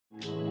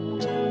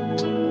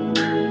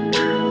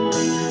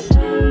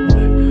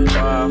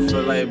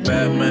like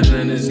Batman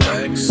and his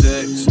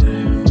X6.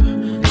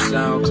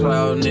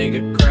 SoundCloud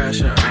nigga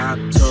crashing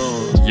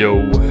iTunes.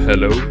 Yo,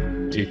 hello,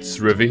 it's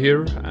Revi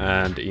here,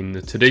 and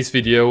in today's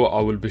video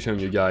I will be showing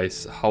you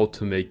guys how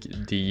to make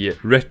the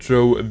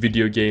retro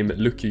video game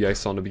look you guys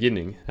saw in the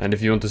beginning. And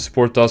if you want to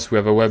support us, we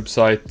have a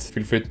website,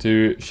 feel free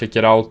to check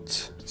it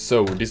out.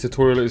 So this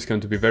tutorial is going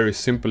to be very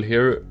simple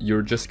here.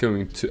 You're just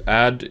going to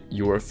add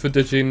your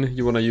footage in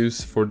you want to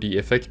use for the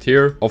effect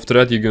here. After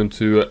that, you're going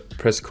to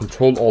press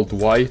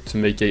Ctrl-Alt-Y to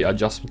make a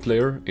adjustment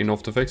layer in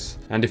After Effects.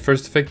 And the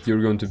first effect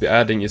you're going to be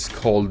adding is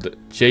called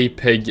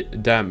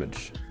JPEG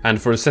damage. And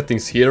for the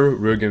settings here,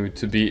 we're going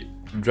to be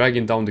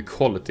dragging down the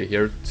quality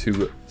here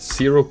to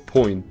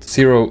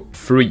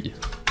 0.03.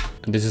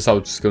 And this is how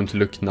it's going to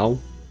look now.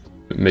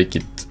 Make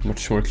it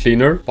much more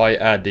cleaner by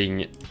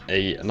adding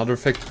another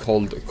effect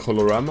called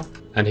Colorama.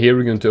 And here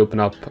we're going to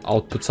open up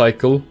output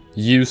cycle,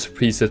 use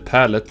preset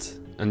palette,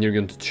 and you're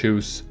going to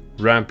choose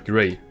ramp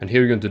gray. And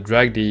here you're going to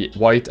drag the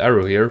white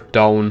arrow here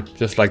down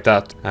just like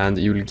that, and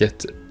you will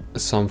get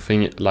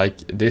something like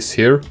this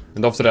here.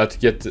 And after that, to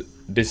get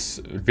this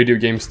video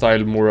game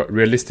style more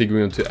realistic, we're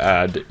going to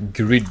add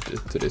grid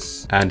to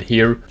this. And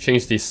here,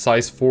 change the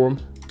size form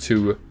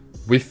to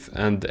width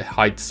and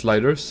height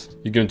sliders.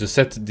 You're going to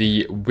set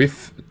the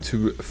width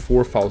to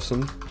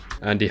 4000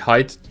 and the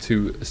height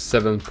to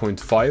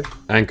 7.5.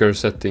 Anchor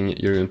setting,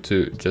 you're going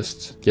to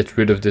just get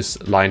rid of this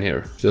line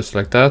here, just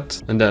like that.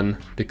 And then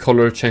the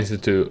color, change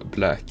it to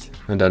black,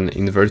 and then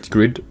invert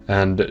grid.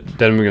 And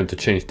then we're going to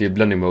change the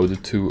blending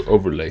mode to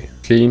overlay,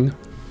 clean.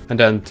 And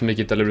then to make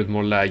it a little bit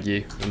more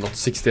laggy and not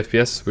 60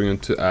 FPS, we're going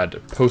to add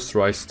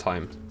posterize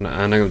time. And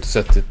I'm going to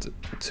set it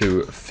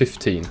to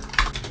 15.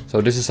 So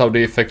this is how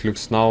the effect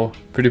looks now.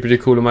 Pretty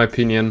cool in my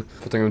opinion.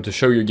 But I'm going to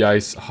show you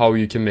guys how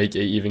you can make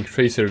an even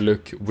crazier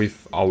look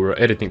with our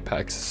editing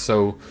packs.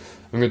 So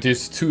I'm going to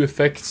use two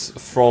effects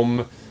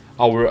from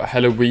our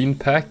Halloween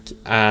pack,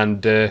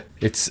 and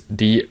it's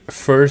the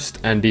first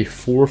and the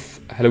fourth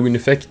Halloween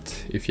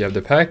effect if you have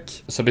the pack.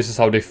 So this is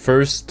how the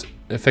first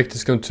effect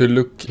is going to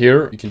look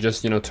here. You can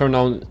just, turn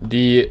down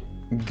the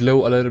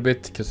glow a little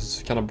bit because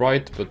it's kind of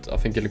bright, but I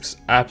think it looks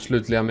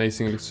absolutely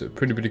amazing. It looks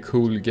pretty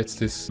cool. It gets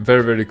this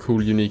very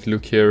cool unique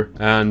look here.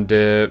 And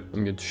I'm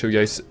going to show you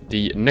guys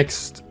the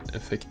next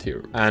effect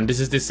here. And this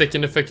is the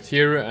second effect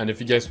here, and if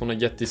you guys want to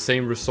get the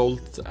same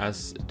result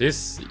as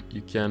this,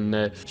 you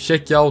can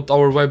check out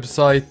our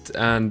website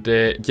and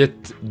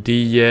get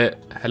the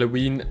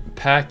Halloween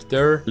pack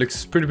there.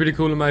 Looks pretty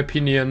cool in my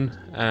opinion.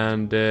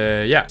 And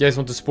yeah, if you guys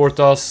want to support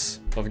us,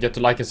 don't forget to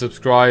like and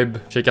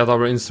subscribe. Check out our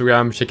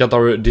Instagram, check out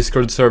our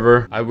Discord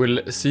server. I will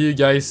see you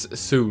guys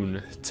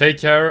soon. Take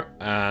care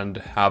and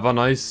have a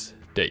nice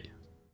day.